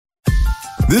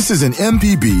This is an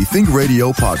MPB Think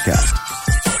Radio podcast.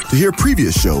 To hear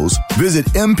previous shows, visit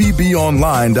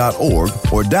mpbonline.org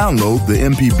or download the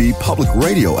MPB Public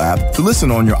Radio app to listen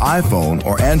on your iPhone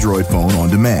or Android phone on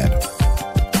demand.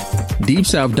 Deep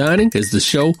South Dining is the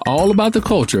show all about the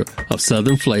culture of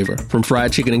Southern flavor, from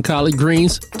fried chicken and collard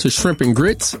greens to shrimp and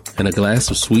grits and a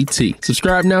glass of sweet tea.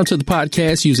 Subscribe now to the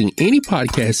podcast using any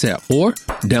podcast app or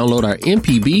download our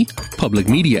MPB Public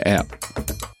Media app.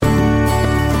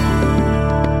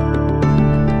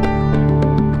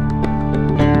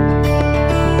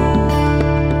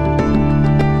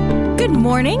 Good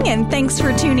morning, and thanks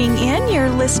for tuning in.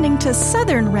 You're listening to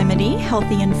Southern Remedy,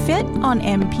 Healthy and Fit on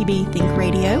MPB Think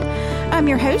Radio. I'm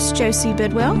your host, Josie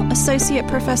Bidwell, Associate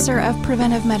Professor of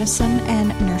Preventive Medicine and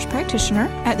Nurse Practitioner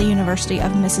at the University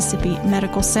of Mississippi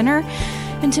Medical Center.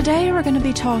 And today we're going to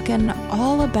be talking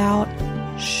all about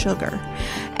sugar.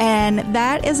 And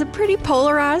that is a pretty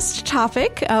polarized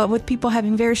topic with people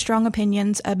having very strong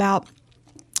opinions about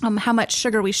how much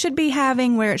sugar we should be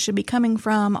having, where it should be coming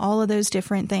from, all of those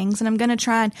different things. And I'm going to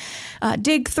try and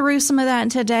dig through some of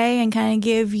that today and kind of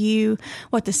give you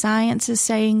what the science is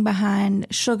saying behind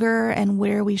sugar and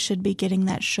where we should be getting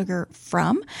that sugar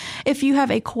from. If you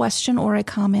have a question or a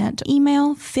comment,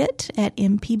 email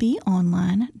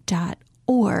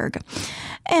fit@mpbonline.org.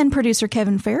 And producer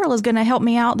Kevin Farrell is going to help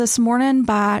me out this morning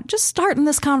by just starting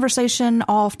this conversation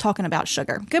off talking about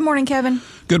sugar. Good morning, Kevin.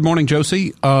 Good morning,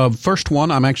 Josie. First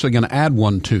one, I'm actually going to add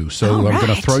one too. So I'm going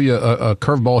to throw you a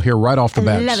curveball here right off the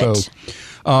bat.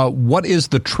 What is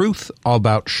the truth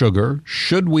about sugar?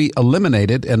 Should we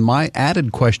eliminate it? And my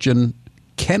added question,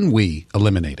 can we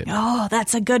eliminate it? Oh,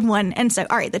 that's a good one. And so,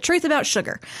 all right, the truth about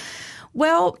sugar.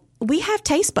 Well, we have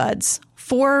taste buds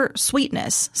for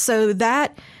sweetness. So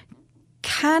that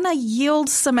kind of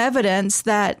yields some evidence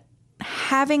that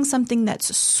having something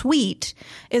that's sweet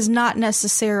is not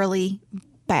necessarily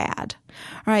bad,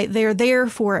 right? They're there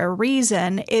for a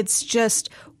reason. It's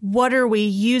just, what are we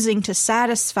using to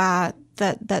satisfy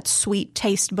that sweet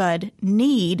taste bud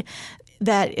need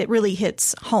that it really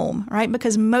hits home, right?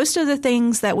 Because most of the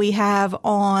things that we have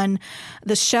on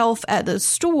the shelf at the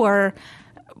store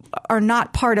are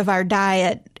not part of our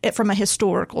diet from a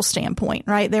historical standpoint,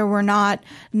 right? There were not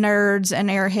Nerds and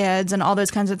Airheads and all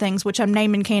those kinds of things, which I'm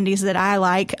naming candies that I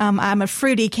like. I'm a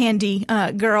fruity candy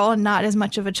girl and not as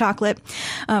much of a chocolate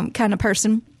kind of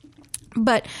person.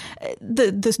 But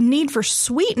the need for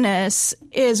sweetness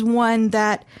is one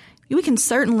that we can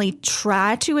certainly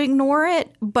try to ignore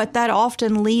it, but that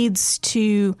often leads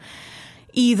to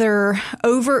either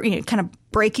kind of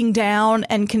breaking down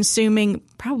and consuming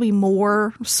probably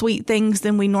more sweet things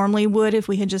than we normally would if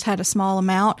we had just had a small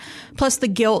amount, plus the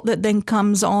guilt that then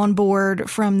comes on board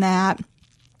from that.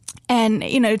 And,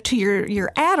 to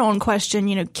your add-on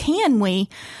question, can we?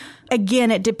 Again,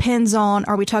 it depends on,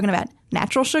 are we talking about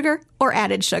natural sugar or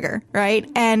added sugar, right?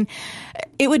 And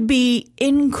it would be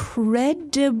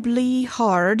incredibly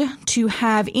hard to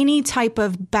have any type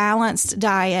of balanced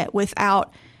diet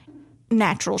without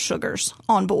natural sugars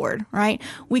on board, right?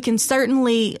 We can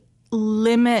certainly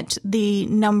limit the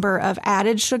number of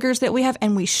added sugars that we have,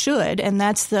 and we should. And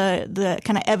that's the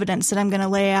kind of evidence that I'm going to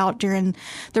lay out during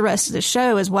the rest of the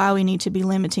show is why we need to be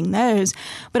limiting those.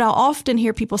 But I'll often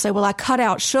hear people say, well, I cut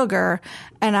out sugar,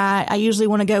 and I usually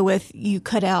want to go with, you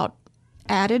cut out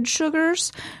added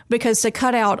sugars, because to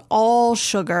cut out all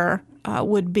sugar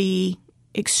would be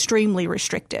extremely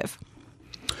restrictive.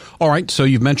 All right, so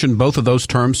you've mentioned both of those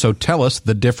terms, so tell us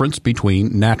the difference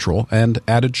between natural and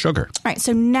added sugar. All right,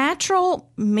 so natural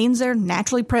means they're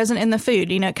naturally present in the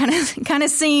food. It kind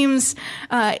of seems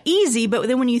easy, but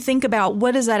then when you think about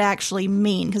what does that actually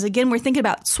mean? Because again, we're thinking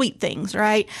about sweet things,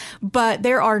 right? But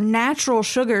there are natural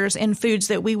sugars in foods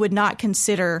that we would not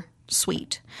consider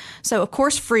sweet. So, of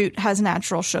course, fruit has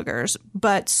natural sugars,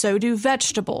 but so do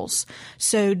vegetables,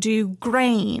 so do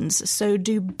grains, so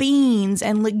do beans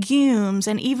and legumes,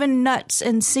 and even nuts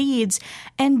and seeds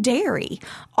and dairy.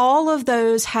 All of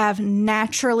those have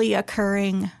naturally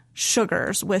occurring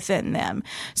sugars within them.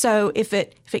 So if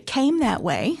it came that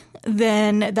way,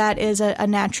 then that is a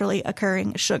naturally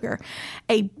occurring sugar.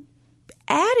 A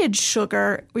added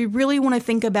sugar, we really want to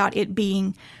think about it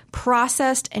being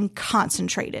processed and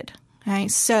concentrated. Okay,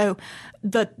 so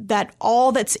that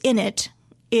all that's in it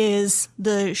is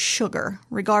the sugar,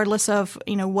 regardless of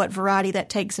what variety that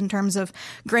takes in terms of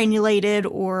granulated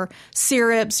or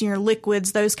syrups,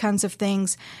 liquids, those kinds of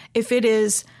things. If it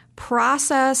is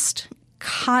processed,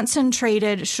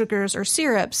 concentrated sugars or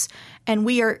syrups, and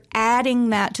we are adding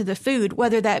that to the food,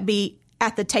 whether that be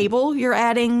at the table, you're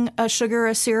adding a sugar,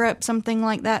 a syrup, something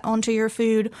like that onto your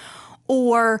food,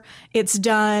 or it's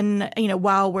done,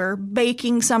 while we're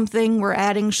baking something, we're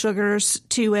adding sugars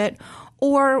to it,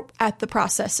 or at the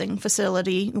processing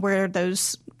facility where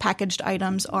those packaged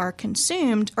items are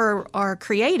consumed or are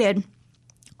created.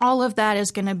 All of that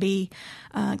is going to be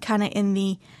kind of in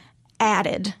the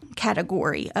added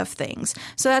category of things.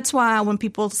 So that's why when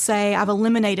people say I've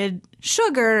eliminated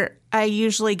sugar, I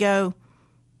usually go,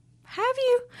 have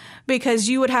you? Because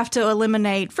you would have to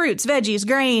eliminate fruits, veggies,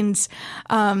 grains,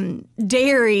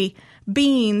 dairy,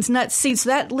 beans, nuts, seeds. So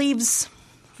that leaves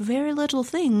very little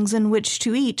things in which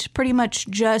to eat. Pretty much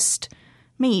just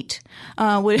meat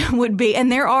would be.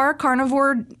 And there are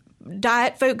carnivore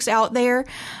diet folks out there.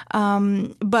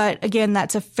 But again,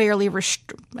 that's a very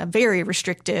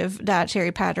restrictive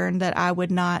dietary pattern that I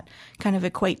would not kind of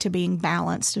equate to being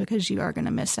balanced, because you are going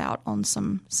to miss out on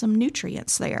some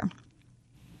nutrients there.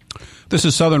 This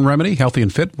is Southern Remedy, Healthy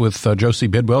and Fit, with Josie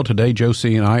Bidwell. Today,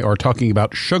 Josie and I are talking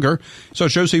about sugar. So,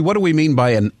 Josie, what do we mean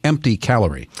by an empty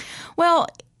calorie? Well,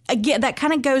 again, that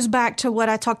kind of goes back to what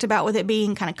I talked about with it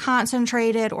being kind of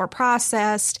concentrated or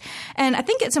processed. And I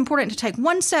think it's important to take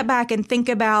one step back and think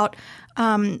about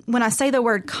when I say the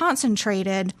word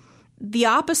concentrated, the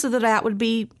opposite of that would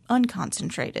be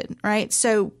unconcentrated, right?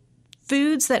 So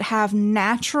foods that have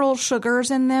natural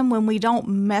sugars in them, when we don't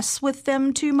mess with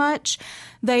them too much,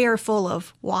 they are full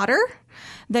of water.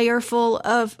 They are full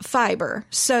of fiber.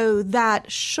 So that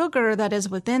sugar that is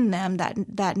within them,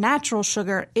 that natural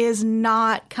sugar, is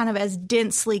not kind of as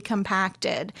densely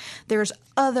compacted. There's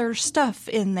other stuff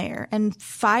in there. And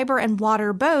fiber and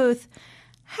water both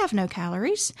have no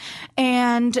calories,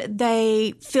 and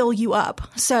they fill you up.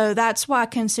 So that's why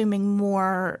consuming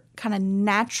more kind of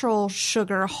natural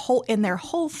sugar in their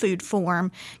whole food form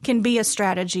can be a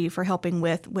strategy for helping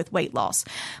with weight loss.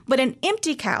 But an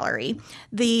empty calorie,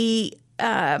 the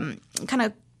kind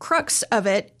of crux of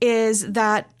it is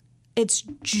that it's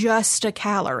just a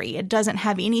calorie. It doesn't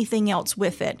have anything else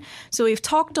with it. So we've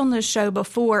talked on this show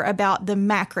before about the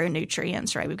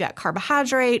macronutrients, right? We've got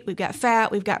carbohydrate, we've got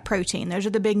fat, we've got protein. Those are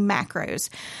the big macros.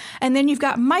 And then you've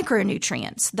got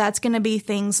micronutrients. That's going to be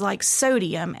things like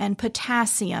sodium and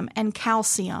potassium and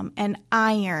calcium and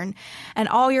iron and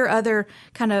all your other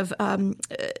kind of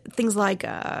things like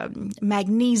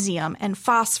magnesium and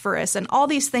phosphorus and all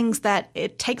these things that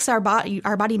it takes our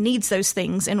body needs those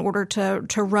things in order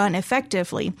to run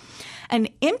effectively. An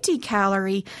empty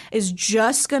calorie is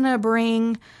just going to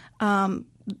bring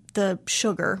the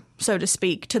sugar, so to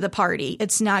speak, to the party.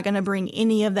 It's not going to bring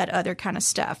any of that other kind of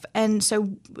stuff. And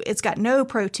so it's got no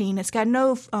protein. It's got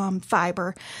no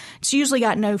fiber. It's usually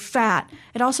got no fat.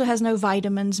 It also has no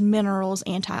vitamins, minerals,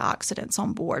 antioxidants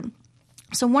on board.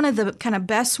 So one of the kind of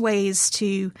best ways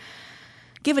to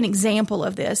give an example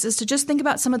of this is to just think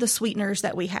about some of the sweeteners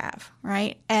that we have,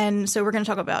 right? And so we're going to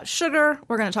talk about sugar,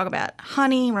 we're going to talk about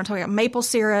honey, we're going to talk about maple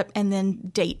syrup, and then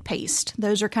date paste.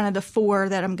 Those are kind of the four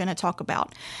that I'm going to talk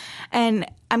about. And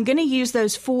I'm going to use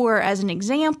those four as an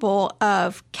example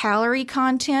of calorie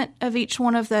content of each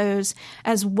one of those,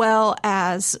 as well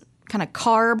as kind of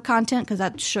carb content, because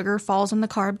that sugar falls in the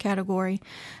carb category,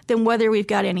 then whether we've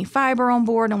got any fiber on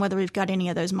board and whether we've got any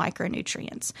of those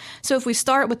micronutrients. So if we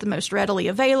start with the most readily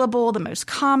available, the most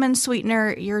common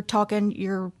sweetener, you're talking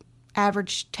your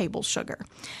average table sugar.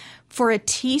 For a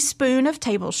teaspoon of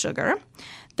table sugar,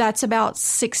 that's about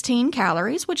 16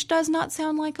 calories, which does not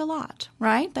sound like a lot,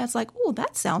 right? That's like, oh,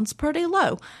 that sounds pretty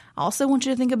low. I also want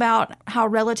you to think about how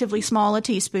relatively small a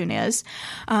teaspoon is.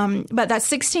 But that's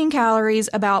 16 calories,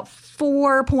 about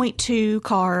 4.2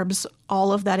 carbs.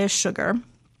 All of that is sugar.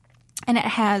 And it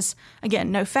has,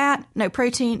 again, no fat, no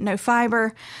protein, no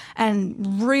fiber,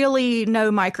 and really no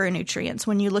micronutrients.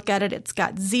 When you look at it, it's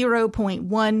got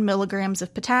 0.1 milligrams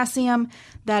of potassium.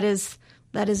 That is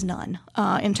none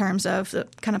in terms of the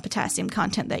kind of potassium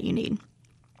content that you need.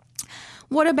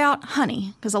 What about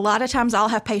honey? Because a lot of times I'll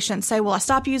have patients say, well, I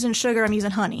stopped using sugar, I'm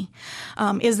using honey.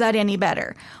 Is that any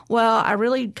better? Well, I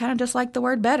really kind of dislike the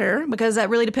word better, because that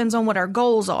really depends on what our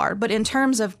goals are. But in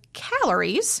terms of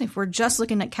calories, if we're just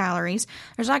looking at calories,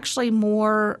 there's actually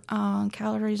more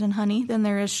calories in honey than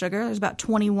there is sugar. There's about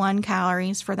 21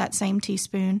 calories for that same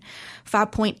teaspoon.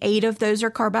 5.8 of those are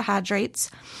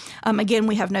carbohydrates. Again,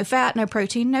 we have no fat, no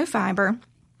protein, no fiber.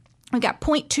 We've got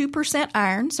 0.2%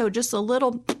 iron, so just a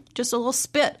little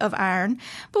spit of iron,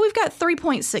 but we've got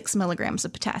 3.6 milligrams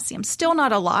of potassium. Still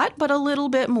not a lot, but a little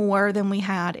bit more than we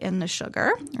had in the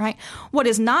sugar, right? What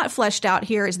is not fleshed out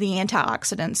here is the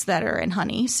antioxidants that are in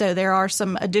honey. So there are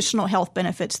some additional health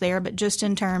benefits there, but just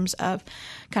in terms of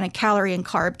kind of calorie and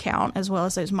carb count, as well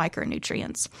as those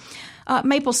micronutrients.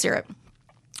 Maple syrup.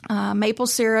 Maple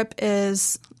syrup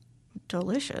is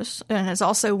delicious, and it's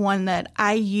also one that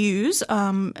I use,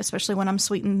 especially when I'm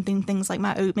sweetening things like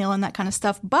my oatmeal and that kind of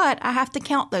stuff. But I have to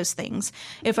count those things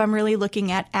if I'm really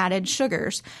looking at added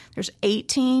sugars. There's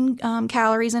 18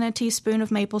 calories in a teaspoon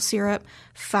of maple syrup,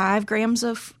 5 grams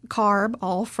of carb,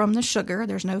 all from the sugar.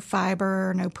 There's no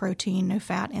fiber, no protein, no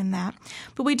fat in that.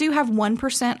 But we do have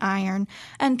 1% iron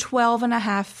and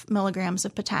 12.5 milligrams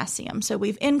of potassium. So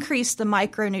we've increased the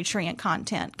micronutrient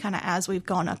content kind of as we've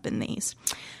gone up in these.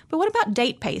 But what about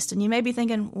date paste? And you may be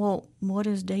thinking, well, what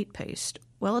is date paste?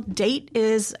 Well, date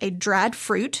is a dried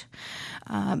fruit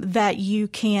that you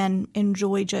can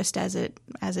enjoy just as it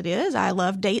is. I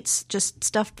love dates just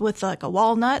stuffed with like a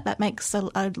walnut. That makes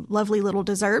a lovely little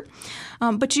dessert.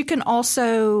 But you can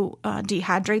also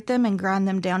dehydrate them and grind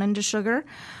them down into sugar.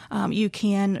 You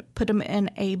can put them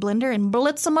in a blender and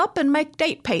blitz them up and make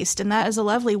date paste. And that is a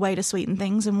lovely way to sweeten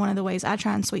things, and one of the ways I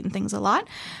try and sweeten things a lot.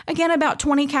 Again, about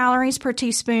 20 calories per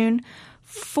teaspoon,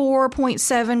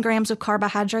 4.7 grams of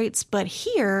carbohydrates, but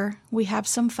here we have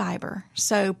some fiber.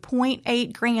 So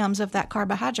 0.8 grams of that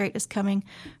carbohydrate is coming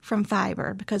from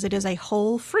fiber because it is a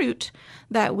whole fruit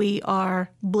that we are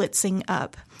blitzing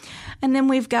up. And then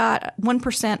we've got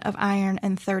 1% of iron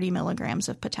and 30 milligrams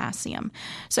of potassium.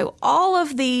 So all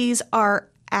of these are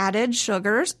added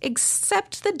sugars,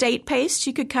 except the date paste.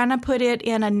 You could kind of put it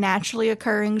in a naturally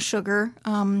occurring sugar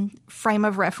frame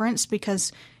of reference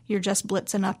because you're just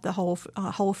blitzing up the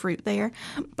whole fruit there.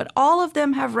 But all of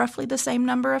them have roughly the same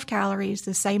number of calories,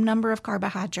 the same number of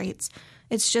carbohydrates.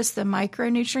 It's just the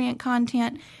micronutrient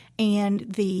content and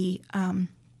the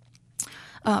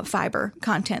fiber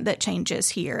content that changes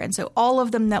here. And so all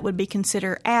of them that would be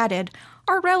considered added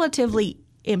are relatively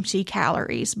empty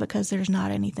calories because there's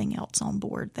not anything else on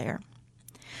board there.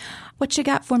 What you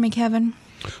got for me, Kevin?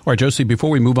 All right, Josie, before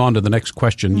we move on to the next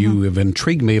question, you have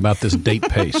intrigued me about this date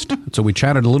paste. So we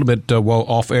chatted a little bit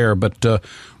off air, but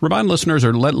remind listeners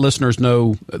or let listeners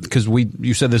know, because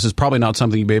you said this is probably not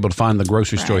something you'd be able to find in the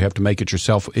grocery store. You have to make it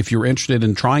yourself. If you're interested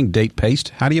in trying date paste,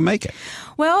 how do you make it?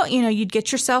 Well, you'd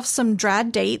get yourself some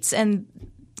dried dates, and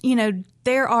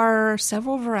there are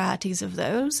several varieties of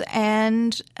those,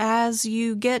 and as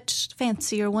you get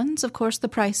fancier ones, of course, the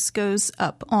price goes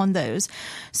up on those.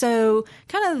 So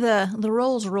kind of the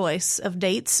Rolls Royce of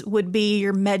dates would be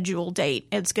your medjool date.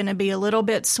 It's going to be a little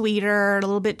bit sweeter, a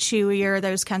little bit chewier,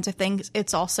 those kinds of things.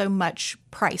 It's also much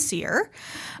pricier.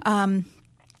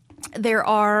 There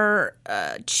are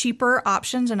cheaper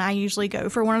options, and I usually go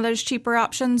for one of those cheaper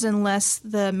options unless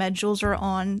the medjools are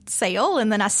on sale,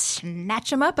 and then I snatch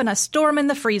them up and I store them in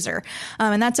the freezer.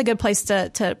 And that's a good place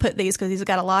to put these because these have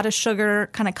got a lot of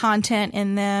sugar kind of content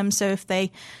in them. So if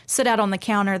they sit out on the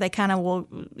counter, they kind of will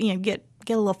get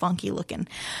a little funky looking.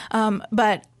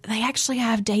 But they actually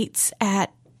have dates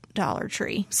at Dollar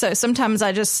Tree. So sometimes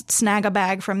I just snag a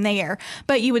bag from there.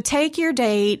 But you would take your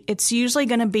date. It's usually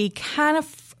going to be kind of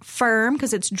firm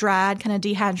because it's dried, kind of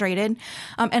dehydrated.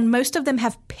 And most of them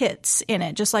have pits in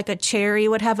it, just like a cherry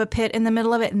would have a pit in the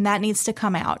middle of it, and that needs to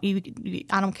come out.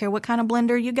 I don't care what kind of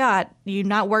blender you got, you're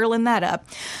not whirling that up.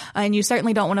 And you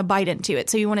certainly don't want to bite into it.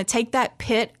 So you want to take that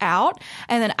pit out,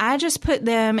 and then I just put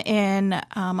them in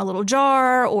a little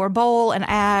jar or bowl and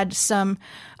add some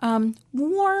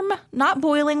warm, not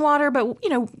boiling water, but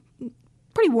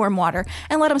pretty warm water,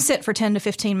 and let them sit for 10 to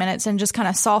 15 minutes and just kind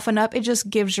of soften up. It just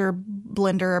gives your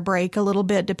blender a break a little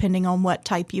bit depending on what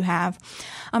type you have.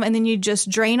 And then you just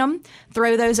drain them,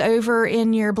 throw those over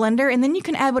in your blender, and then you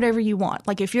can add whatever you want.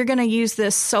 Like if you're going to use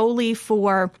this solely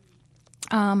for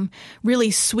really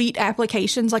sweet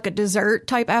applications, like a dessert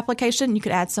type application, you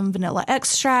could add some vanilla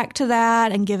extract to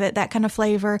that and give it that kind of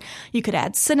flavor. You could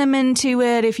add cinnamon to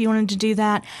it if you wanted to do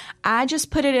that. I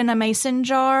just put it in a mason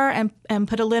jar and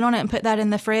put a lid on it and put that in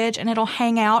the fridge, and it'll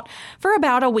hang out for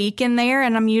about a week in there.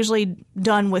 And I'm usually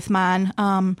done with mine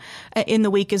in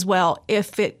the week as well.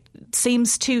 If it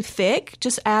seems too thick,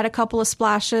 just add a couple of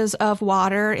splashes of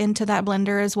water into that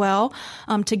blender as well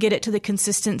to get it to the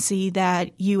consistency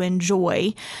that you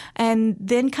enjoy, and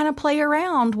then kind of play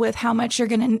around with how much you're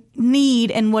going to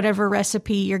need in whatever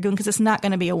recipe you're doing, because it's not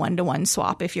going to be a one-to-one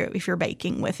swap if you're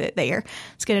baking with it there.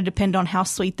 It's going to depend on how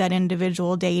sweet that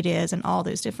individual date is and all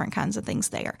those different kinds of things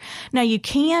there. Now, you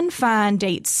can find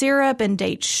date syrup and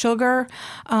date sugar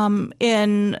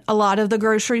in a lot of the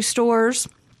grocery stores.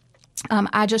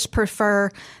 I just prefer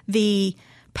the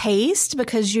paste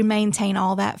because you maintain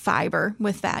all that fiber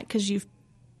with that because you've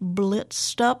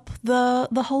blitzed up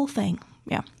the whole thing.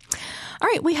 Yeah. All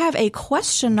right. We have a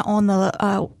question on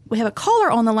we have a caller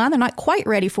on the line. They're not quite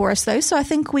ready for us though. So I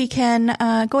think we can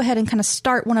go ahead and kind of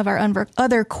start one of our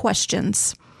other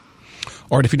questions.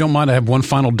 All right, if you don't mind, I have one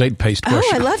final date paste question.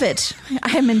 Oh, I love it.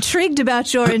 I am intrigued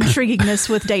about your intriguingness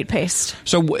with date paste.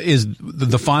 So is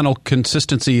the final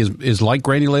consistency is like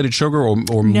granulated sugar or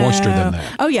moister than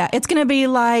that? Oh, yeah. It's going to be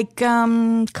like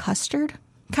custard,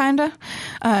 kind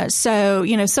of. So,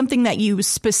 something that you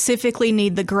specifically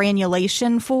need the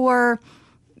granulation for,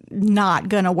 not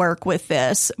going to work with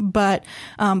this, but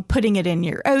putting it in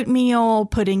your oatmeal,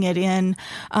 putting it in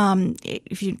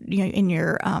if you in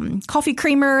your coffee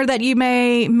creamer that you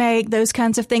may make, those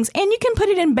kinds of things. And you can put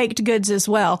it in baked goods as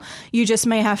well. You just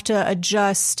may have to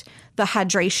adjust the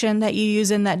hydration that you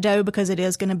use in that dough because it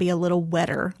is going to be a little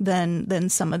wetter than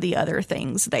some of the other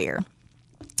things there.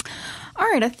 All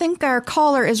right, I think our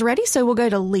caller is ready, so we'll go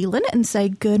to Leland and say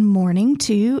good morning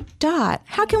to Dot.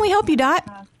 How can we help you, Dot?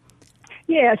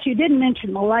 Yes, you didn't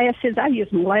mention molasses. I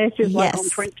use molasses like on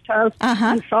French toast,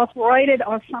 unsulfurated,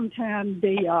 or sometimes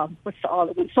what's the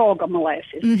other one, sorghum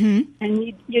molasses. Mm-hmm.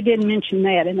 And you didn't mention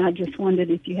that, and I just wondered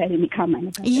if you had any comment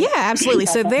about that. Yeah, absolutely.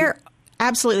 So there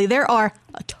are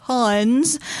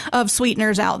tons of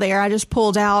sweeteners out there. I just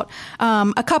pulled out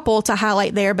a couple to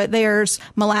highlight there, but there's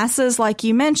molasses, like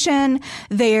you mentioned.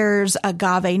 There's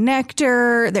agave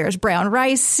nectar. There's brown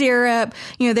rice syrup.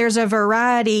 There's a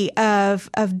variety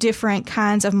of different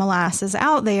kinds of molasses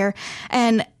out there.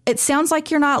 And it sounds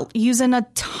like you're not using a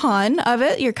ton of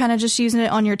it. You're kind of just using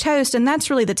it on your toast. And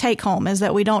that's really the take home, is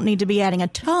that we don't need to be adding a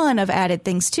ton of added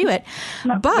things to it.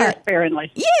 No, but very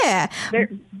sparingly. Yeah.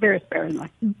 Very, very sparingly.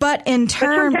 But in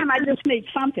terms... But sometimes I just need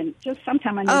something.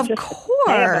 Sometimes I need of just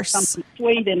course. something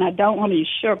sweet, and I don't want to use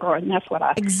sugar, and that's what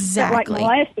I... Exactly. Like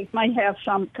molasses may have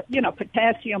some,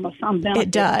 potassium or some benefit.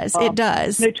 It does. It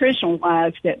does.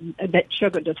 Nutritional-wise, that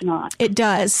sugar does not. It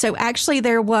does. So actually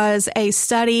there was a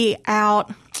study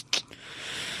out...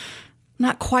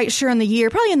 not quite sure in the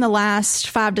year, probably in the last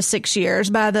 5 to 6 years,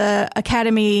 by the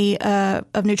Academy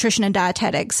of Nutrition and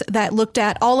Dietetics that looked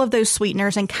at all of those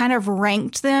sweeteners and kind of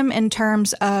ranked them in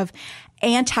terms of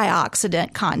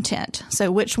antioxidant content.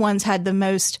 So which ones had the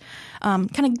most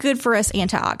kind of good for us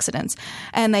antioxidants.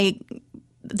 And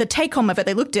the take home of it,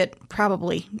 they looked at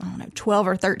probably, 12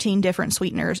 or 13 different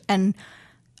sweeteners, and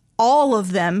all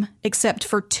of them, except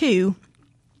for 2,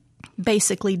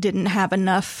 basically didn't have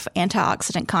enough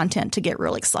antioxidant content to get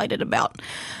real excited about.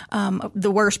 The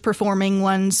worst performing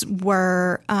ones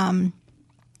were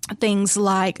things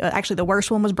like, actually the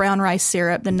worst one was brown rice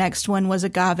syrup. The next one was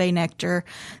agave nectar.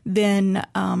 Then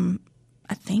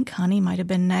I think honey might have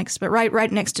been next, but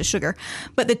right next to sugar.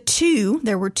 But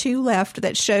there were 2 left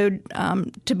that showed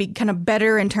to be kind of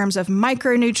better in terms of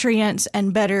micronutrients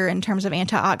and better in terms of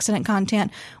antioxidant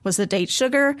content, was the date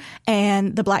sugar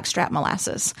and the blackstrap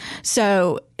molasses.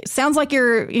 So it sounds like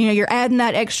you're adding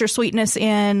that extra sweetness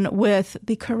in with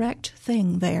the correct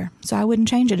thing there. So I wouldn't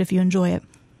change it if you enjoy it.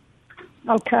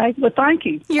 Okay. Well, thank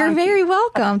you. You're very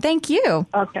welcome. Thank you.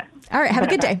 Okay. All right. Have a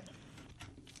good day.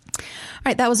 All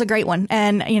right, that was a great one,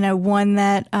 and one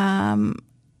that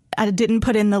I didn't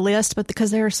put in the list, but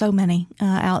because there are so many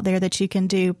out there that you can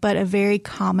do, but a very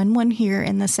common one here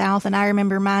in the South. And I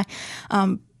remember my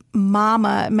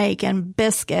mama making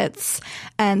biscuits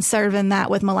and serving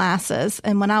that with molasses.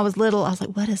 And when I was little, I was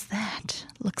like, "What is that?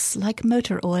 Looks like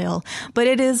motor oil," but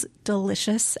it is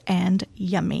delicious and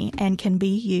yummy and can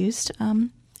be used in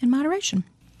moderation.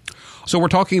 So we're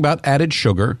talking about added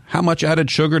sugar. How much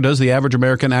added sugar does the average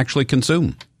American actually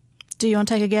consume? Do you want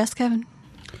to take a guess, Kevin?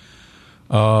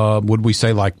 Would we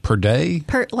say like per day?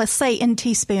 Let's say in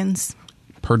teaspoons.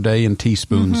 Per day in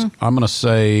teaspoons. Mm-hmm. I'm going to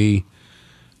say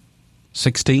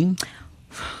 16.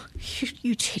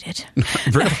 You cheated.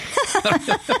 Really?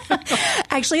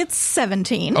 Actually, it's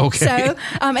 17. Okay. So,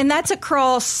 and that's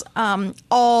across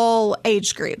all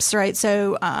age groups, right?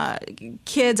 So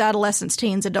kids, adolescents,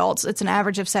 teens, adults, it's an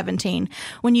average of 17.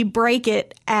 When you break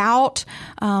it out,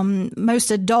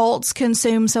 most adults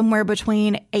consume somewhere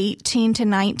between 18 to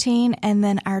 19, and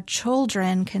then our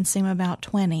children consume about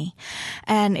 20.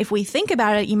 And if we think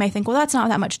about it, you may think, well, that's not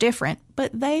that much different.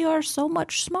 But they are so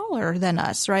much smaller than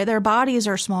us, right? Their bodies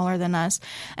are smaller than us.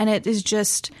 And it is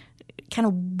just kind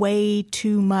of way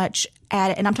too much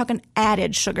added. And I'm talking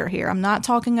added sugar here. I'm not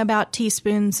talking about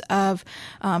teaspoons of,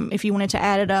 if you wanted to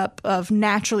add it up, of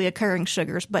naturally occurring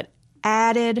sugars, but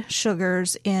added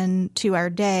sugars into our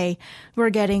day,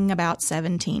 we're getting about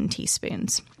 17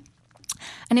 teaspoons.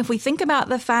 And if we think about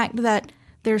the fact that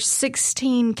there's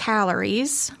 16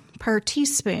 calories per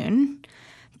teaspoon,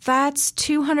 that's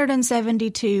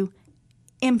 272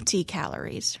 empty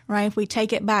calories, right? If we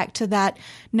take it back to that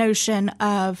notion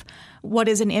of what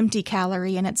is an empty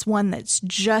calorie, and it's one that's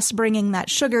just bringing that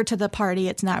sugar to the party.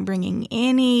 It's not bringing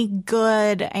any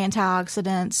good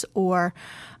antioxidants or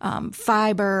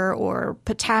fiber or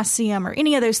potassium or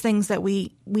any of those things that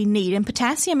we need. And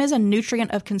potassium is a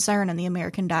nutrient of concern in the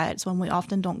American diet. It's one we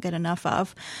often don't get enough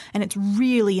of. And it's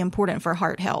really important for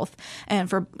heart health and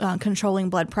for controlling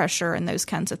blood pressure and those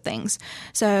kinds of things.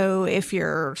 So if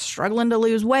you're struggling to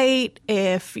lose weight,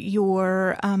 if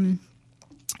you're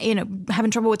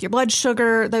having trouble with your blood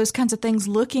sugar, those kinds of things,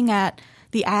 looking at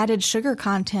the added sugar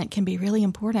content can be really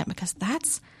important, because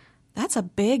that's a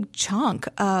big chunk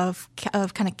of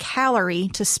kind of calorie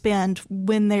to spend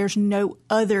when there's no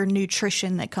other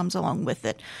nutrition that comes along with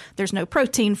it. There's no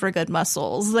protein for good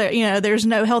muscles. There's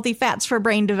no healthy fats for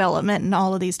brain development and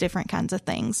all of these different kinds of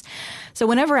things. So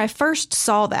whenever I first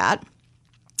saw that,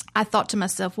 I thought to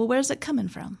myself, well, where's it coming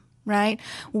from, right?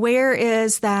 Where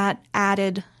is that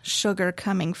added sugar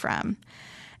coming from?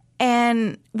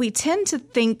 And we tend to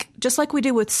think, just like we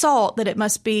do with salt, that it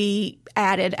must be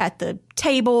added at the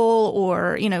table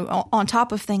or, on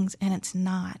top of things, and it's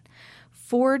not.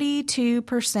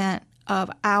 42%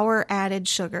 of our added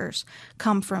sugars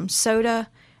come from soda,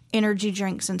 energy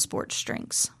drinks, and sports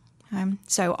drinks. Okay?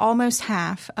 So almost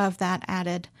half of that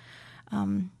added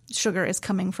sugar is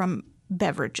coming from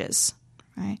beverages,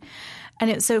 right?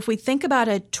 And so if we think about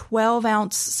a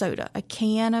 12-ounce soda, a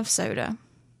can of soda,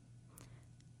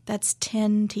 that's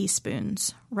 10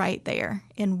 teaspoons right there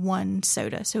in one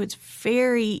soda. So it's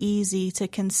very easy to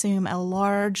consume a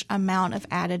large amount of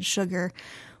added sugar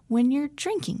when you're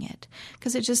drinking it,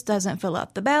 because it just doesn't fill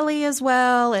up the belly as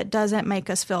well. It doesn't make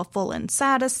us feel full and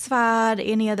satisfied,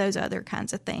 any of those other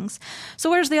kinds of things. So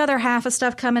where's the other half of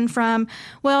stuff coming from?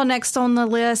 Well, next on the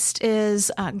list is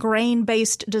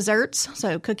grain-based desserts,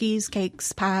 so cookies,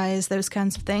 cakes, pies, those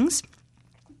kinds of things.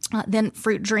 Then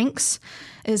fruit drinks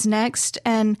is next,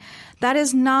 and that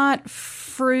is not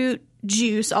fruit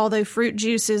juice, although fruit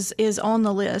juice is on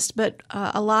the list, but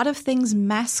a lot of things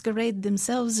masquerade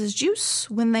themselves as juice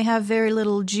when they have very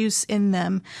little juice in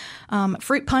them.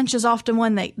 Fruit punch is often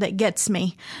one that gets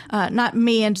me, not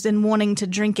me in wanting to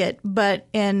drink it, but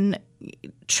in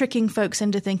tricking folks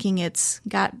into thinking it's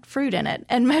got fruit in it.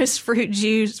 And most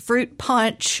fruit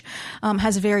punch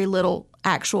has very little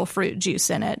actual fruit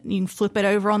juice in it. You can flip it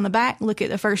over on the back, look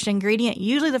at the first ingredient.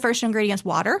 Usually the first ingredient's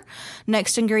water.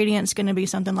 Next ingredient's going to be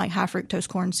something like high fructose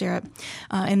corn syrup.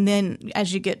 And then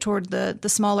as you get toward the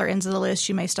smaller ends of the list,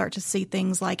 you may start to see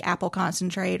things like apple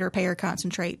concentrate or pear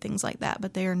concentrate, things like that,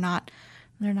 but they're not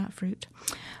fruit.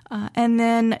 And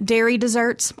then dairy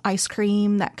desserts, ice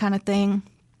cream, that kind of thing.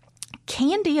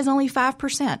 Candy is only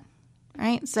 5%.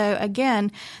 Right? So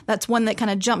again, that's one that kind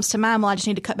of jumps to mind. Well, I just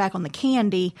need to cut back on the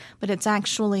candy, but it's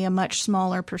actually a much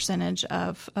smaller percentage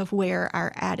of where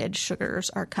our added sugars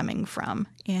are coming from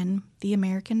in the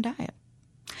American diet.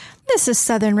 This is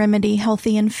Southern Remedy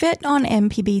Healthy and Fit on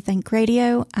MPB Think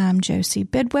Radio. I'm Josie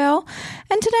Bidwell,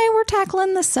 and today we're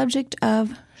tackling the subject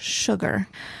of sugar.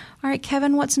 All right,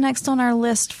 Kevin, what's next on our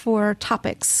list for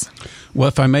topics? Well,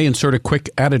 if I may insert a quick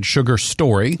added sugar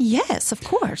story. Yes, of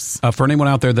course. For anyone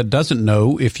out there that doesn't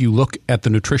know, if you look at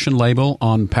the nutrition label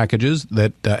on packages,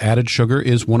 that added sugar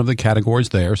is one of the categories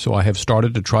there. So I have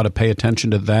started to try to pay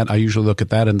attention to that. I usually look at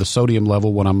that in the sodium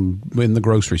level when I'm in the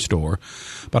grocery store.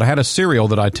 But I had a cereal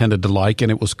that I tended to like,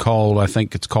 and it was called, I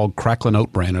think it's called Cracklin'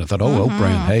 Oat Bran. And I thought, Oat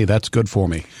Bran, hey, that's good for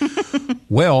me.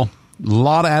 Well, a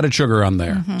lot of added sugar on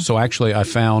there. Mm-hmm. So actually I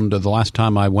found the last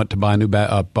time I went to buy a new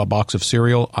box of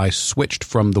cereal, I switched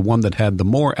from the one that had the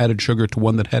more added sugar to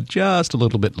one that had just a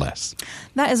little bit less.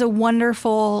 That is a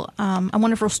wonderful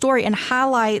story, and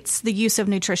highlights the use of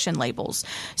nutrition labels.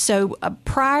 So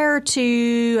prior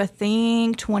to, I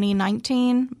think,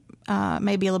 2019,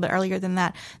 maybe a little bit earlier than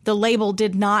that, the label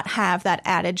did not have that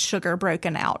added sugar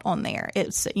broken out on there.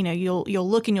 It's, you'll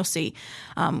look and you'll see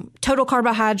total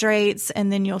carbohydrates,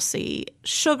 and then you'll see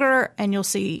sugar, and you'll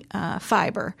see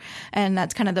fiber. And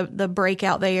that's kind of the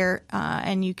breakout there.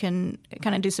 And you can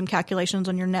kind of do some calculations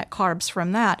on your net carbs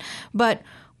from that. But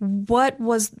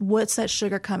what's that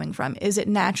sugar coming from? Is it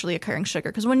naturally occurring sugar?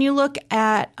 Because when you look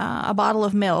at a bottle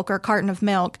of milk or a carton of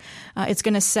milk, it's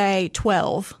going to say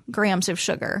 12 grams of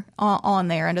sugar on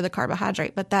there under the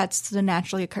carbohydrate, but that's the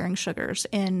naturally occurring sugars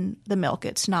in the milk.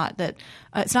 It's not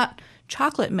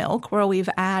chocolate milk where we've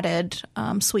added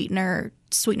sweetener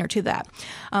to that.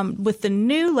 With the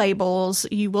new labels,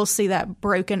 you will see that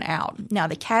broken out. Now,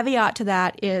 the caveat to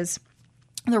that is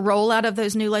The rollout of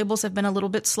those new labels have been a little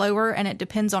bit slower, and it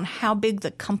depends on how big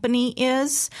the company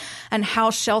is and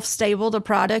how shelf-stable the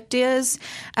product is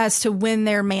as to when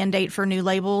their mandate for new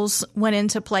labels went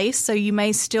into place. So you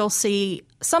may still see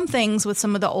some things with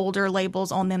some of the older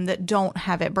labels on them that don't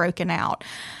have it broken out.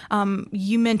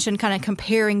 You mentioned kind of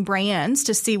comparing brands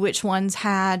to see which ones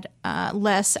had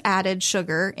less added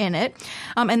sugar in it.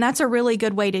 And that's a really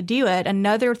good way to do it.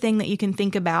 Another thing that you can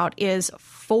think about is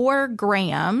 4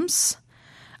 grams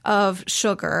of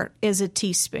sugar is a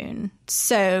teaspoon.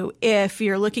 So if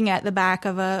you're looking at the back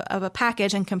of a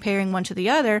package and comparing one to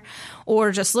the other,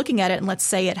 or just looking at it and let's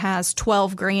say it has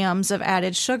 12 grams of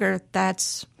added sugar,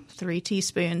 that's 3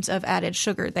 teaspoons of added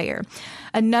sugar there.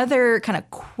 Another kind of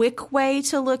quick way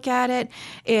to look at it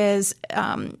is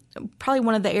probably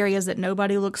one of the areas that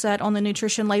nobody looks at on the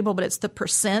nutrition label, but it's the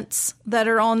percents that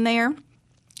are on there.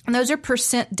 And those are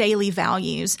percent daily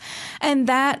values. And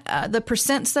that the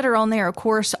percents that are on there, of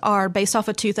course, are based off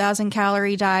a 2,000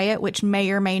 calorie diet, which may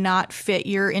or may not fit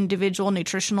your individual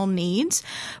nutritional needs.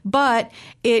 But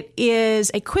it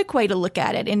is a quick way to look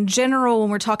at it. In general,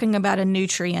 when we're talking about a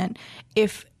nutrient,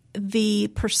 if the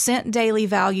percent daily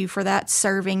value for that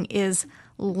serving is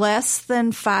less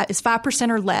than 5%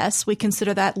 or less, we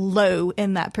consider that low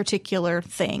in that particular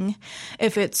thing.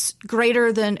 If it's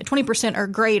greater than 20% or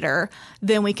greater,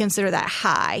 then we consider that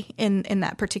high in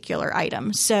that particular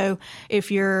item. So if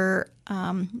your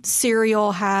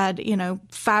cereal had,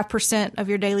 5% of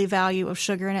your daily value of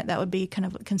sugar in it, that would be kind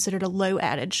of considered a low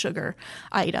added sugar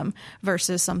item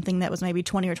versus something that was maybe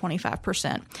 20 or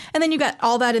 25%. And then you got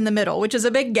all that in the middle, which is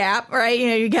a big gap, right?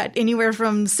 You got anywhere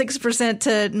from 6% to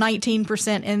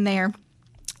 19% in there.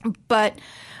 But,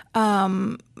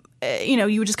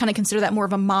 you would just kind of consider that more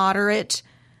of a moderate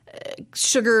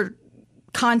sugar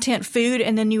content food,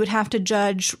 and then you would have to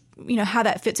judge how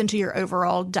that fits into your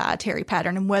overall dietary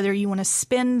pattern and whether you want to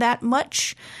spend that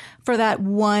much for that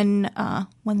one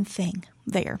thing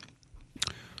there.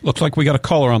 Looks like we got a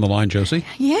caller on the line, Josie.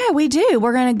 Yeah, we do.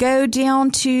 We're going to go down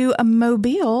to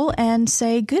Mobile and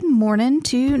say good morning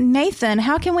to Nathan.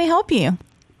 How can we help you?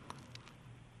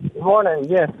 Good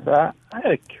morning. Yes, I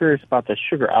was curious about the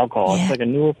sugar alcohol. Yeah. It's like a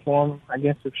newer form, I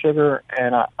guess, of sugar,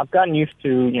 and I've gotten used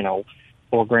to,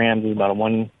 4 grams is about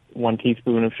one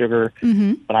teaspoon of sugar,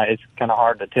 but it's kind of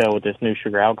hard to tell with this new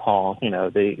sugar alcohol.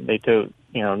 They took,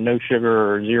 no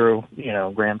sugar or 0,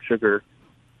 gram sugar,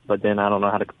 but then I don't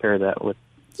know how to compare that with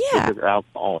sugar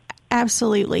alcohol.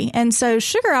 Absolutely. And so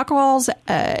sugar alcohols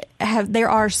there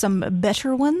are some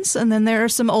better ones, and then there are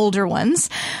some older ones.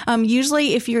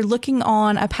 Usually if you're looking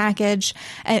on a package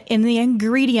in the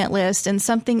ingredient list and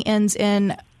something ends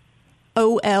in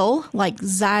OL, like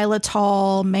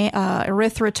xylitol,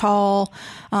 erythritol,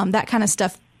 that kind of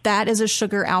stuff, that is a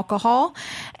sugar alcohol.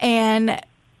 And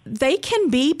they can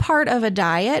be part of a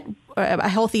diet, a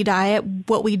healthy diet.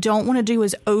 What we don't want to do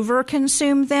is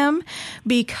overconsume them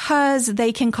because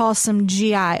they can cause some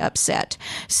GI upset.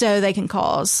 So they can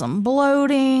cause some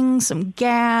bloating, some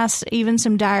gas, even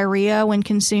some diarrhea when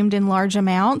consumed in large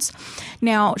amounts.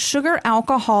 Now, sugar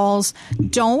alcohols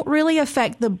don't really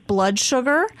affect the blood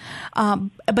sugar,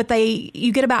 but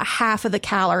you get about half of the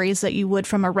calories that you would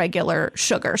from a regular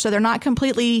sugar. So they're not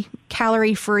completely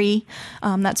calorie free.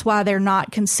 That's why they're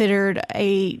not considered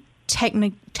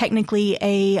technically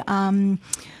an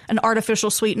artificial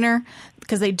sweetener,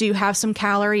 because they do have some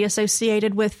calorie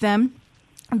associated with them.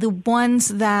 The ones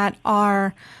that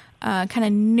are kind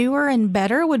of newer and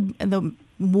better the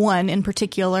one in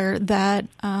particular that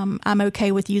I'm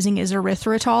okay with using is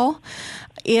erythritol.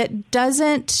 It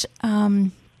doesn't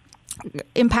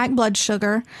impact blood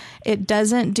sugar. It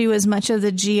doesn't do as much of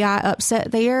the GI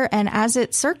upset there, and as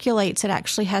it circulates, it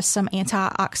actually has some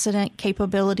antioxidant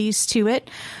capabilities to it.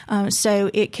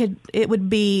 So it would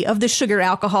be, of the sugar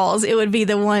alcohols, it would be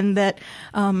the one that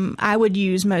I would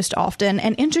use most often.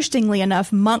 And interestingly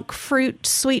enough, monk fruit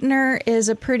sweetener is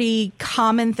a pretty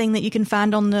common thing that you can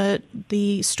find on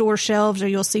the store shelves, or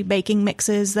you'll see baking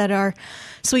mixes that are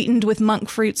sweetened with monk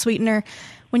fruit sweetener.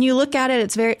 When you look at it,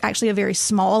 it's actually a very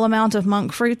small amount of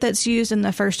monk fruit that's used, and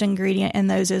the first ingredient in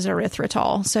those is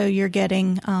erythritol. So you're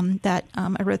getting that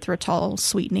erythritol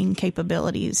sweetening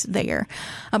capabilities there.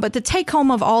 But the take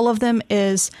home of all of them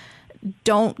is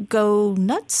don't go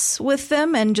nuts with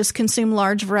them and just consume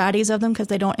large varieties of them because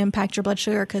they don't impact your blood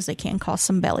sugar, because they can cause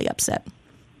some belly upset.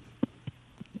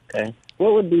 Okay.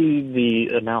 What would be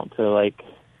the amount to like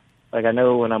I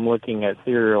know when I'm looking at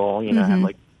cereal, I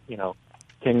have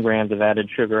 10 grams of added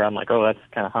sugar. I'm like, oh, that's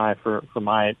kind of high for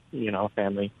my,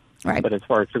 family. Right. But as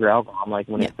far as sugar alcohol, I'm like,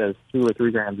 when it says 2 or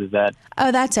 3 grams, is that?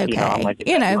 Oh, that's okay. I'm like,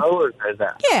 is that low, or is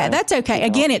that? Yeah, that's okay.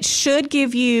 Again, it should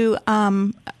give you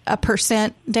a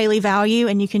percent daily value,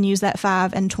 and you can use that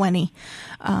 5 and 20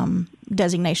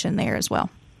 designation there as well.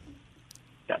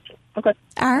 Gotcha. Okay.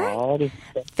 All right.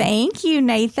 Thank you,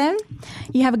 Nathan.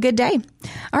 You have a good day.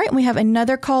 All right. We have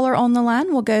another caller on the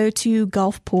line. We'll go to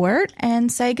Gulfport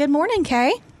and say good morning,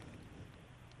 Kay.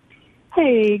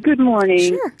 Hey, good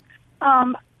morning. Sure.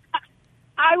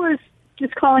 I was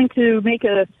just calling to make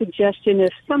a suggestion.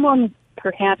 If someone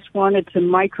perhaps wanted to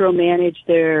micromanage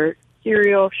their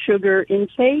cereal sugar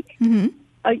intake,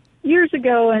 years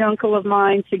ago an uncle of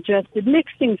mine suggested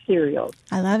mixing cereals.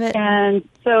 I love it. And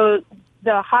so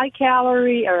the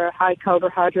high-calorie or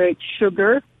high-carbohydrate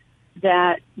sugar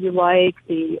that you like,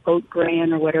 the oat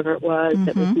bran or whatever it was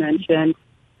that was mentioned,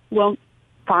 well,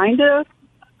 find a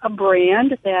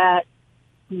brand that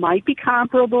might be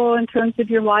comparable in terms of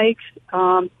your likes,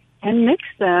 and mix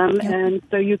them, and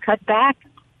so you cut back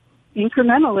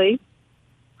incrementally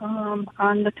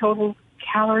on the total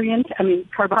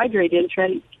carbohydrate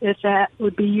intake, if that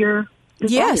would be your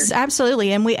desire. Yes,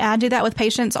 absolutely. And I do that with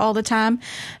patients all the time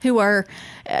who are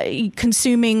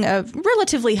consuming a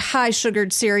relatively high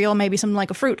sugared cereal, maybe something like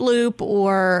a Fruit Loop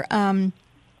or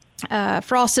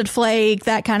Frosted Flake,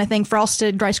 that kind of thing,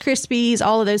 Frosted Rice Krispies,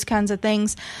 all of those kinds of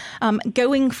things.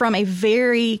 Going from a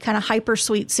very kind of hyper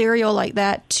sweet cereal like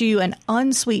that to an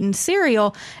unsweetened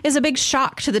cereal is a big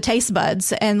shock to the taste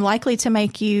buds and likely to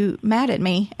make you mad at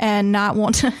me and not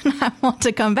want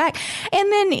to come back.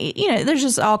 And then, there's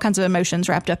just all kinds of emotions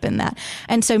wrapped up in that.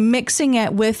 And so mixing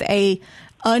it with a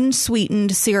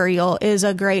unsweetened cereal is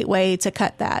a great way to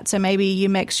cut that. So maybe you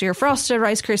mix your Frosted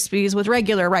Rice Krispies with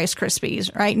regular Rice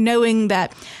Krispies, right? Knowing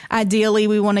that ideally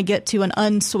we want to get to an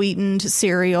unsweetened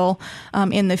cereal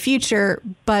in the future,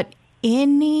 but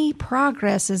any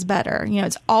progress is better.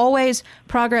 It's always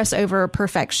progress over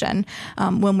perfection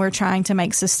when we're trying to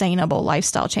make sustainable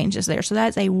lifestyle changes there. So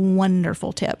that's a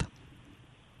wonderful tip.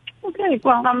 Okay.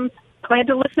 Well, I'm glad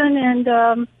to listen,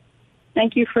 and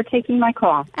thank you for taking my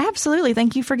call. Absolutely.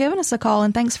 Thank you for giving us a call,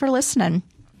 and thanks for listening.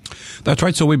 That's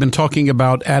right. So we've been talking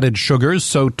about added sugars.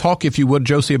 So talk, if you would,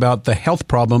 Josie, about the health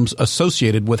problems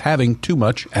associated with having too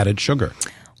much added sugar.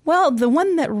 Well, the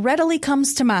one that readily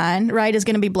comes to mind, right, is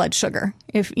going to be blood sugar.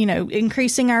 If,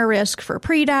 increasing our risk for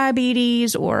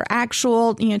prediabetes or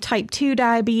actual, type 2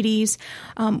 diabetes.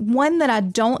 One that I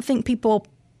don't think people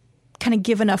kind of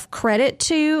give enough credit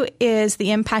to is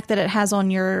the impact that it has on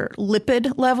your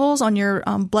lipid levels, on your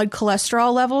blood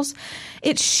cholesterol levels.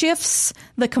 It shifts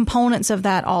the components of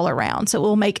that all around. So it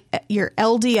will make your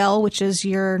LDL, which is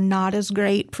your not as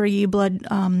great for you blood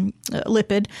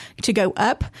lipid, to go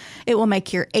up. It will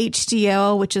make your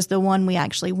HDL, which is the one we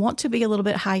actually want to be a little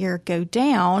bit higher, go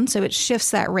down. So it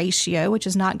shifts that ratio, which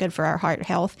is not good for our heart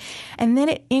health. And then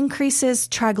it increases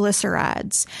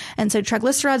triglycerides. And so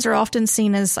triglycerides are often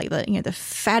seen as like the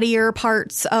fattier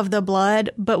parts of the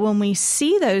blood. But when we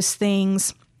see those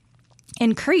things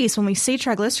increase, when we see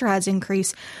triglycerides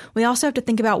increase, we also have to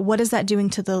think about what is that doing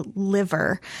to the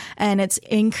liver, and it's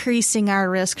increasing our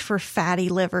risk for fatty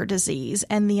liver disease.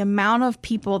 And the amount of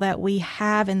people that we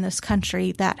have in this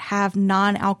country that have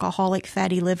non-alcoholic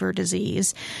fatty liver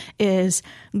disease is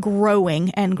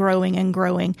growing and growing and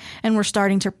growing, and we're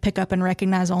starting to pick up and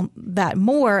recognize on that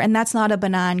more. And that's not a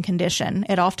benign condition.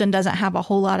 It often doesn't have a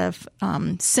whole lot of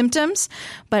symptoms,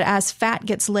 but as fat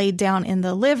gets laid down in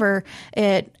the liver,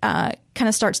 it kind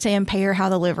of starts to impair how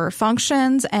the liver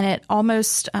functions, and it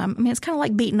almost, it's kind of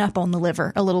like beating up on the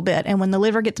liver a little bit. And when the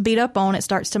liver gets beat up on, it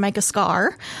starts to make a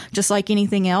scar, just like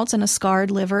anything else. And a scarred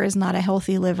liver is not a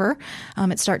healthy liver.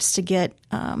 It starts to get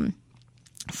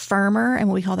firmer, and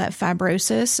we call that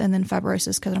fibrosis. And then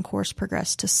fibrosis can, of course,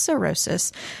 progress to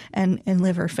cirrhosis and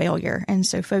liver failure. And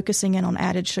so focusing in on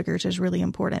added sugars is really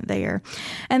important there.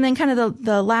 And then kind of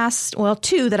the last,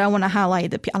 two that I want to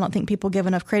highlight that I don't think people give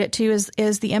enough credit to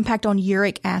is the impact on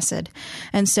uric acid.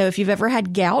 And so if you've ever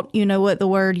had gout, you know what the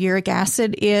word uric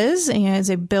acid is. It's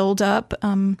a buildup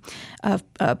of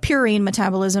purine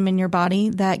metabolism in your body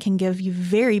that can give you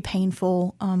very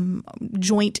painful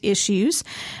joint issues.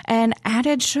 And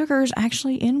added sugars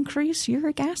actually increase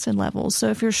uric acid levels. So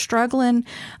if you're struggling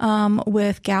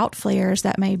with gout flares,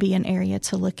 that may be an area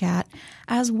to look at,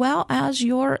 as well as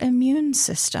your immune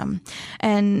system.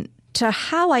 And to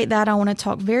highlight that, I want to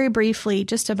talk very briefly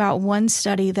just about one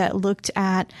study that looked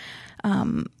at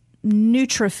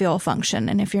neutrophil function.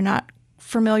 And if you're not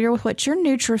familiar with what your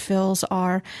neutrophils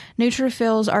are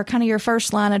kind of your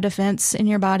first line of defense in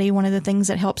your body. One of the things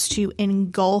that helps to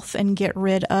engulf and get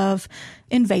rid of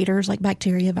invaders like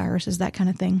bacteria, viruses, that kind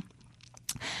of thing.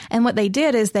 And what they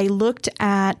did is they looked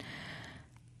at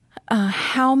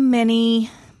how many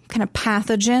kind of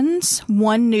pathogens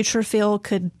one neutrophil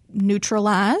could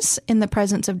neutralize in the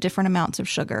presence of different amounts of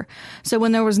sugar. So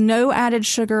when there was no added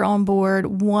sugar on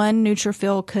board, one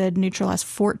neutrophil could neutralize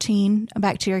 14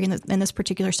 bacteria, and this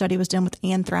particular study was done with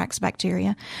anthrax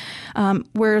bacteria.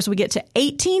 Whereas we get to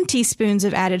 18 teaspoons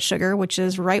of added sugar, which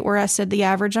is right where I said the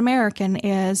average American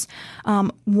is,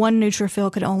 one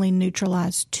neutrophil could only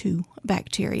neutralize 2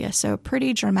 bacteria. So a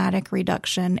pretty dramatic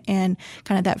reduction in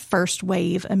kind of that first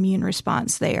wave immune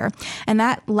response there. And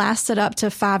that lasted up to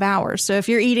 5 hours. So if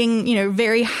you're eating,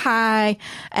 very high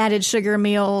added sugar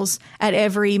meals at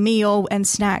every meal and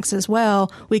snacks as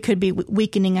well, we could be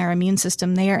weakening our immune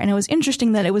system there. And it was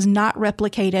interesting that it was not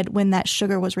replicated when that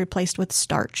sugar was replaced with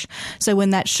starch. So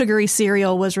when that sugary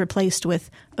cereal was replaced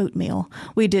with oatmeal,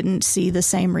 we didn't see the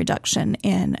same reduction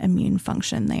in immune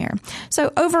function there.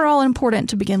 So overall, important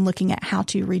to begin looking at how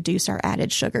to reduce our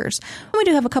added sugars. We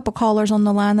do have a couple callers on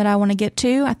the line that I want to get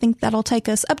to. I think that'll take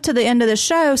us up to the end of the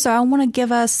show. So I want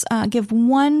to give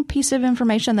one piece of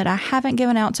information that I haven't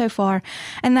given out so far,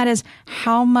 and that is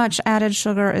how much added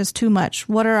sugar is too much.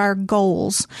 What are our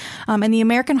goals? And the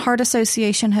American Heart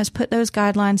Association has put those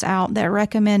guidelines out that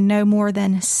recommend no more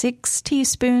than 6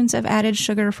 teaspoons of added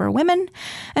sugar for women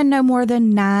and no more than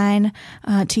 9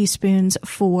 teaspoons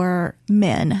for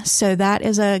men. So that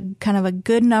is a kind of a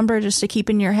good number just to keep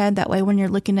in your head. That way, when you're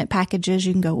looking at packages,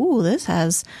 you can go, ooh, this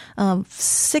has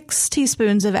 6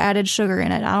 teaspoons of added sugar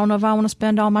in it. I don't know if I want to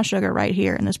spend all my sugar right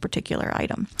here in this particular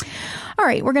item. All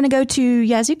right, we're going to go to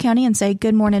Yazoo County and say,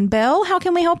 good morning, Belle. How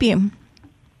can we help you?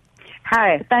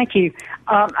 Hi, thank you.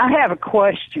 I have a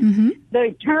question. Mm-hmm.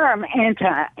 The term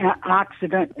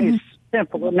antioxidant is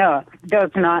simple enough.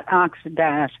 Does not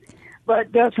oxidize.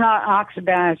 But does not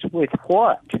oxidize with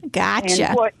what? Gotcha.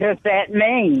 And what does that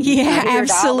mean? Yeah,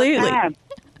 absolutely.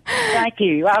 Thank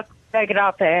you. I'll take it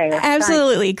off the air.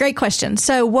 Absolutely. Great question.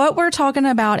 So what we're talking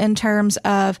about in terms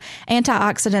of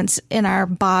antioxidants in our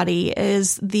body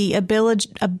is the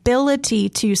ability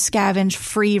to scavenge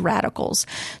free radicals.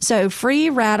 So free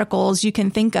radicals you can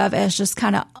think of as just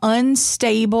kind of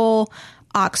unstable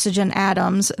oxygen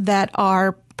atoms that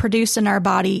are produced in our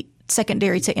body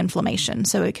secondary to inflammation.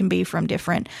 So it can be from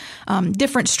different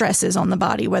stresses on the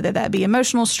body, whether that be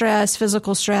emotional stress,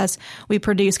 physical stress. We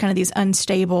produce kind of these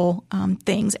unstable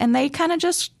things, and they kind of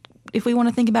just, if we want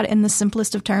to think about it in the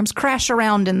simplest of terms, crash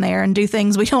around in there and do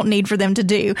things we don't need for them to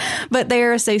do. But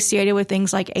they're associated with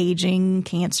things like aging,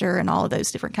 cancer, and all of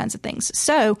those different kinds of things.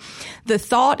 So the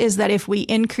thought is that if we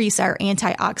increase our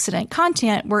antioxidant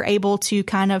content, we're able to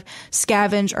kind of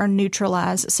scavenge or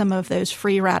neutralize some of those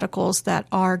free radicals that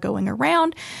are going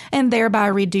around and thereby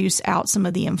reduce out some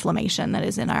of the inflammation that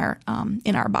is in our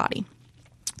body.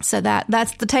 So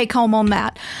that's the take home on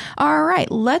that. All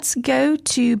right, let's go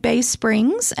to Bay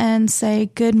Springs and say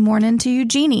good morning to you,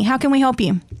 Jeannie. How can we help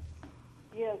you?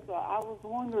 Yes, I was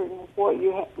wondering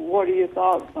what are your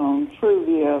thoughts on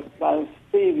Truvia by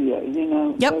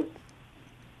stevia? Yep.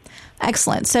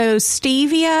 Excellent. So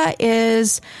stevia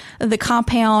is the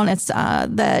compound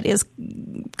that is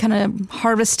kind of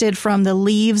harvested from the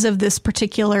leaves of this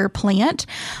particular plant.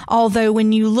 Although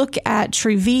when you look at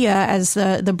Truvia as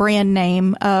the brand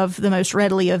name of the most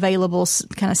readily available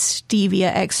kind of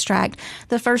stevia extract,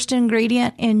 the first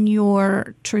ingredient in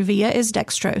your Truvia is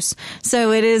dextrose.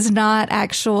 So it is not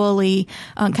actually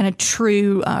kind of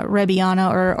true Rebiana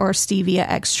or stevia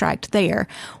extract there.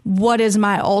 What is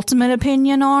my ultimate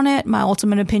opinion on it? My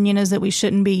ultimate opinion is that we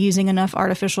shouldn't be using enough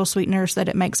artificial sweeteners that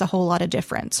it makes a whole lot of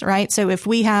difference, right? So if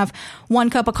we have 1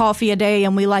 cup of coffee a day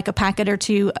and we like a packet or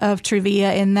 2 of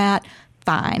Truvia in that,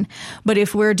 fine. But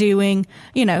if we're doing,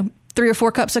 3 or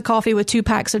 4 cups of coffee with 2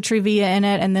 packs of Truvia in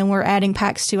it, and then we're adding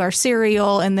packs to our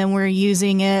cereal, and then we're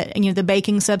using it, the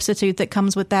baking substitute that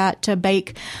comes with that to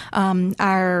bake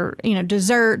our,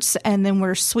 desserts, and then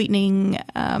we're sweetening,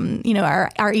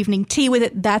 our evening tea with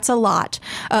it. That's a lot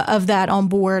of that on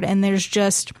board, and there's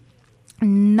just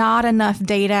not enough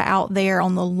data out there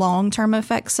on the long-term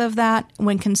effects of that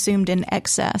when consumed in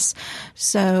excess.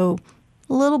 So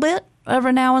a little bit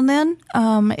every now and then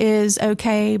is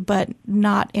okay, but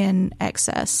not in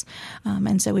excess.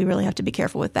 And so we really have to be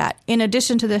careful with that. In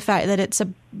addition to the fact that it's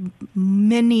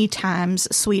many times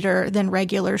sweeter than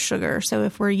regular sugar. So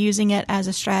if we're using it as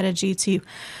a strategy to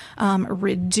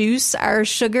reduce our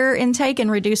sugar intake and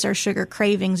reduce our sugar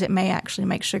cravings, it may actually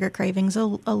make sugar cravings a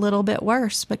little bit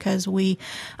worse because we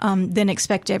then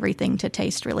expect everything to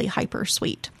taste really hyper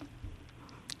sweet.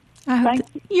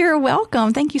 You're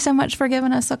welcome. Thank you so much for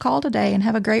giving us a call today, and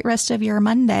have a great rest of your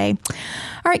Monday.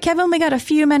 All right, Kevin, we got a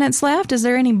few minutes left. Is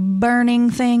there any burning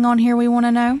thing on here we want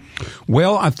to know?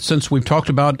 Well, since we've talked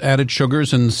about added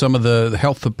sugars and some of the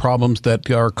health problems that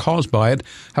are caused by it,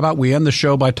 how about we end the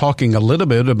show by talking a little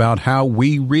bit about how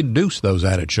we reduce those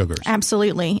added sugars?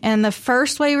 Absolutely. And the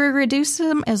first way we reduce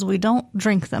them is we don't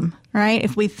drink them, right?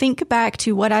 If we think back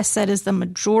to what I said is the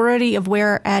majority of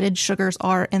where added sugars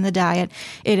are in the diet,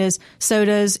 it is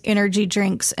sodas, energy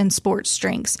drinks, and sports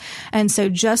drinks. And so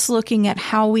just looking at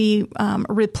how we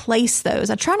replace those.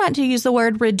 I try not to use the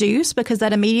word reduce because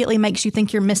that immediately makes you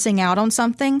think you're missing out on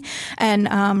something. And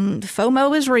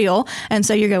FOMO is real. And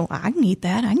so you go, I can eat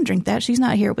that. I can drink that. She's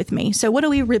not here with me. So what do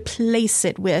we replace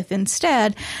it with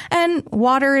instead? And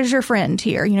water is your friend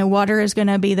here. You know, water is going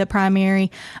to be the primary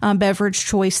beverage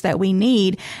choice that we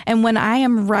need. And when I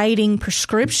am writing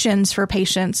prescriptions for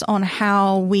patients on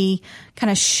how we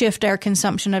kind of shift our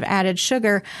consumption of added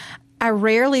sugar, I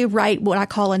rarely write what I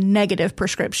call a negative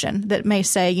prescription that may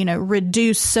say, you know,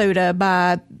 reduce soda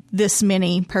by this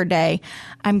many per day.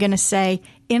 I'm going to say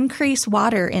increase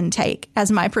water intake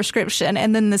as my prescription.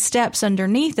 And then the steps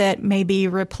underneath it may be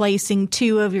replacing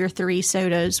 2 of your 3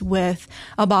 sodas with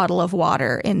a bottle of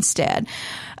water instead.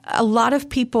 A lot of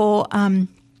people kind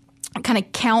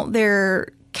of count their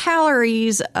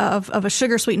calories of a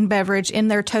sugar sweetened beverage in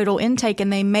their total intake,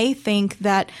 and they may think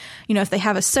that, you know, if they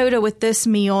have a soda with this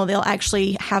meal, they'll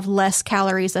actually have less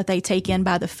calories that they take in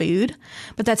by the food.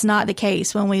 But that's not the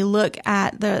case. When we look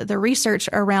at the research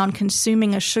around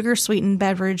consuming a sugar sweetened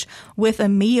beverage with a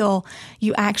meal,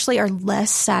 you actually are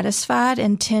less satisfied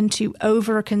and tend to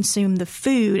over consume the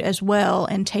food as well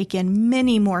and take in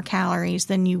many more calories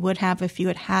than you would have if you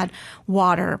had had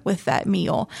water with that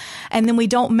meal. And then we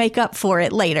don't make up for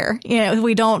it later. You know,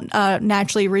 we don't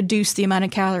naturally reduce the amount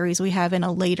of calories we have in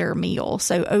a later meal.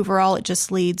 So overall, it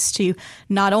just leads to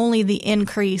not only the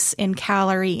increase in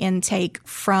calorie intake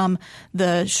from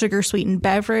the sugar sweetened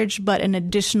beverage, but an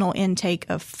additional intake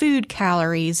of food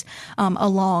calories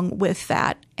along with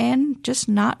that, and just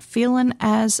not feeling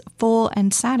as full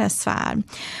and satisfied.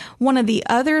 One of the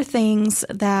other things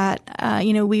that,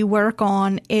 we work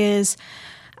on is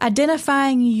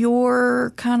identifying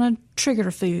your kind of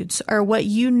trigger foods or what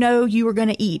you know you are going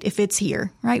to eat if it's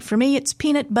here, right? For me, it's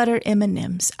peanut butter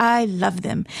M&Ms. I love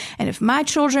them. And if my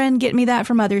children get me that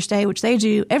for Mother's Day, which they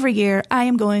do every year, I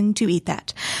am going to eat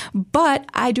that. But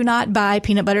I do not buy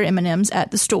peanut butter M&Ms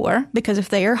at the store because if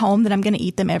they are home, then I'm going to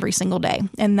eat them every single day.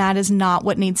 And that is not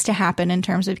what needs to happen in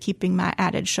terms of keeping my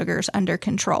added sugars under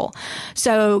control.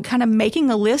 So kind of making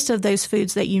a list of those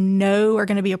foods that you know are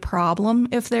going to be a problem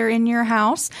if they're in your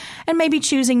house, and maybe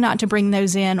choosing not to bring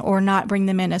those in or not bring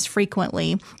them in as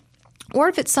frequently. Or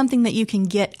if it's something that you can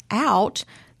get out,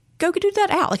 go do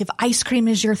that out. Like if ice cream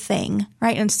is your thing,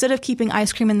 right? Instead of keeping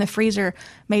ice cream in the freezer,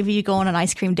 maybe you go on an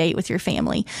ice cream date with your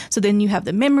family. So then you have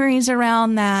the memories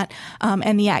around that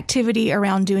and the activity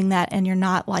around doing that, and you're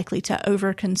not likely to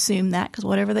overconsume that because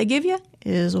whatever they give you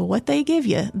is what they give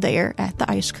you there at the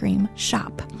ice cream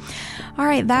shop. All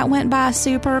right, that went by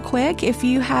super quick. If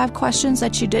you have questions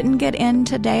that you didn't get in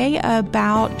today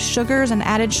about sugars and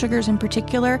added sugars in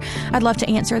particular, I'd love to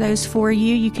answer those for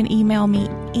you. You can email me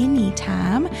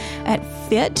anytime at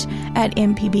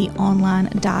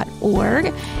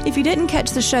fit@mpbonline.org. If you didn't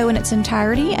catch the show in its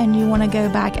entirety and you want to go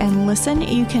back and listen,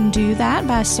 you can do that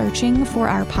by searching for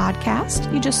our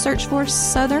podcast. You just search for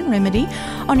Southern Remedy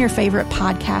on your favorite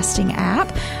podcasting app.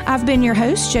 I've been your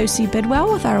host, Josie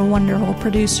Bidwell, with our wonderful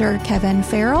producer, Kevin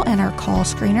Farrell, and our call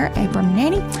screener, Abram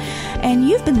Nanny. And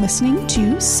you've been listening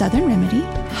to Southern Remedy,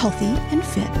 Healthy and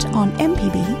Fit on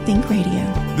MPB Think Radio.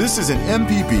 This is an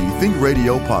MPB Think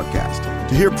Radio podcast.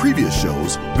 To hear previous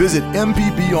shows, visit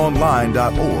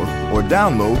mpbonline.org or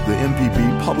download the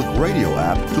MPB Public Radio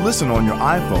app to listen on your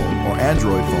iPhone or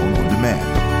Android phone on demand.